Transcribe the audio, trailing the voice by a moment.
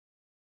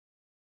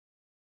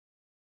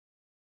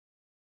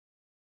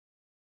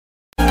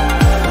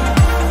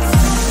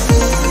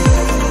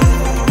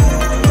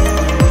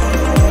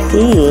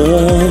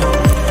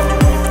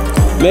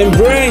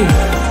Mainbrain.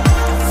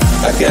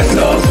 I get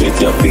lost with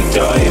your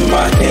picture in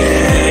my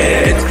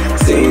head.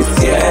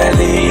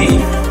 Sincerely,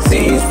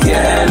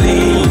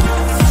 sincerely.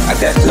 I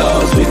get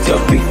lost with your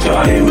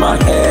picture in my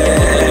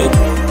head.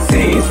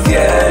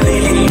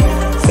 Sincerely,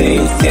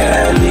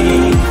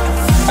 sincerely.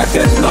 I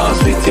get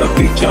lost with your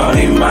picture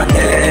in my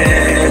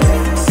head.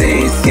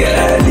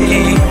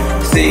 Sincerely,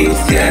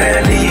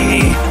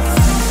 sincerely.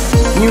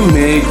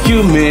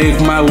 You make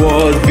my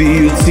world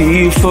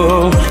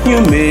beautiful.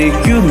 You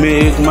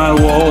make my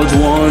world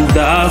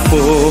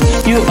wonderful.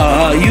 You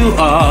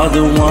are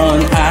the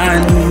one I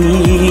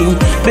need.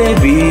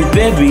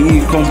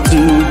 Baby, come to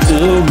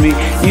me.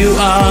 You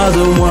are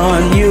the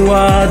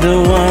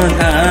one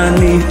I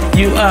need.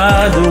 You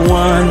are the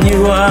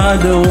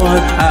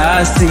one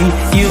I see.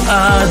 You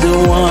are the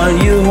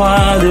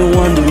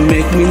one to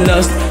make me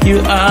lost. You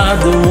are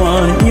the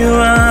one,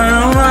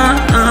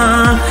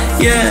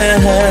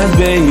 yeah,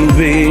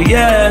 baby,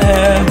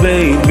 yeah,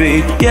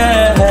 baby,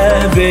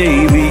 yeah,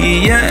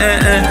 baby,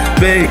 yeah,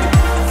 baby.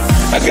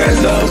 I got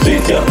lost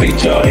with your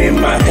picture in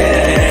my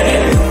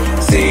head.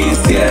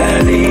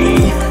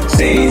 Sincerely,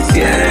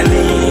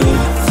 sincerely.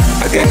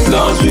 I get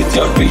lost with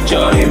your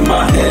picture in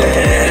my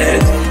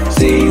head.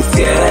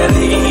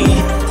 Sincerely,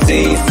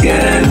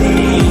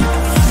 sincerely.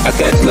 I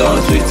get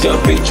lost with your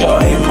picture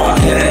in my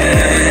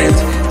head.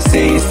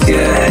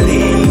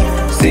 Sincerely,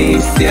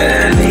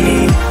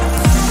 sincerely.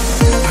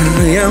 I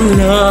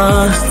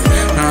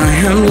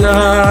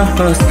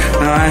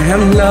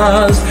am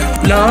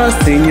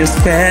lost in your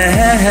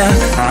spell.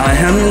 I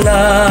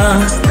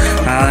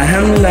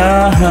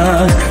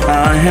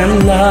am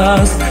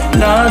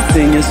lost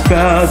in your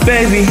spell,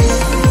 baby.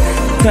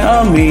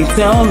 Tell me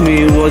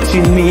what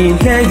you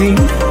need, lady.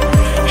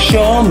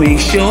 Show me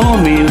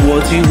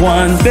what you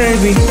want,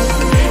 baby.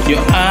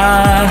 Your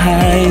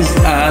eyes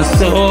are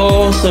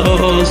so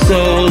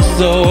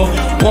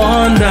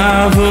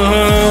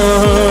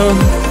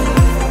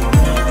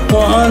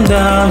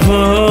wonderful,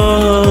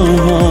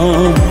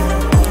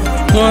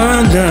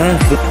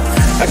 wonderful.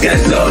 I get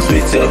lost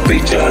with your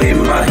picture in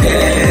my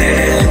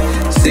head.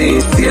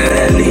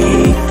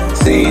 Sincerely,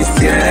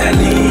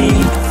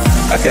 sincerely.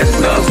 I get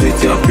lost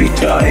with your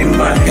picture in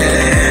my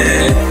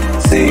head.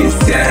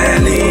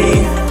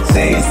 Sincerely,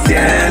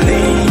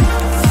 sincerely.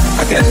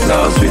 I get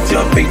lost with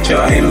your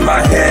picture in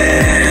my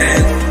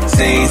head.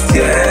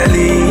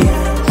 Sincerely,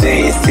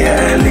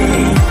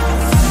 sincerely.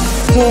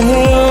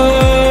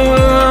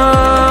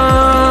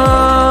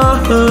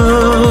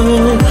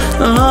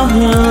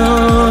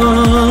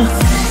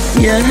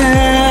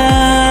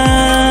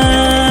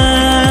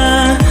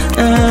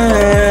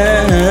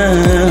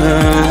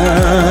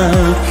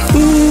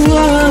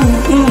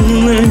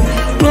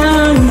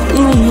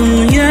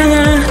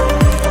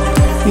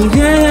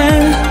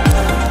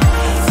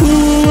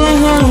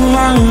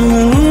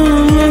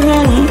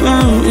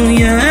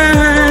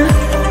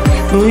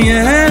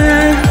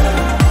 Yeah.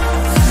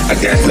 I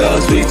get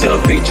lost with your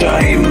picture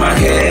in my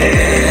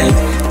head.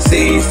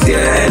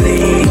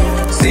 Sincerely,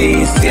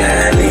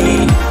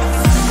 sincerely.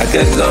 I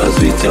get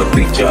lost with your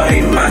picture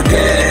in my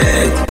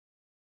head.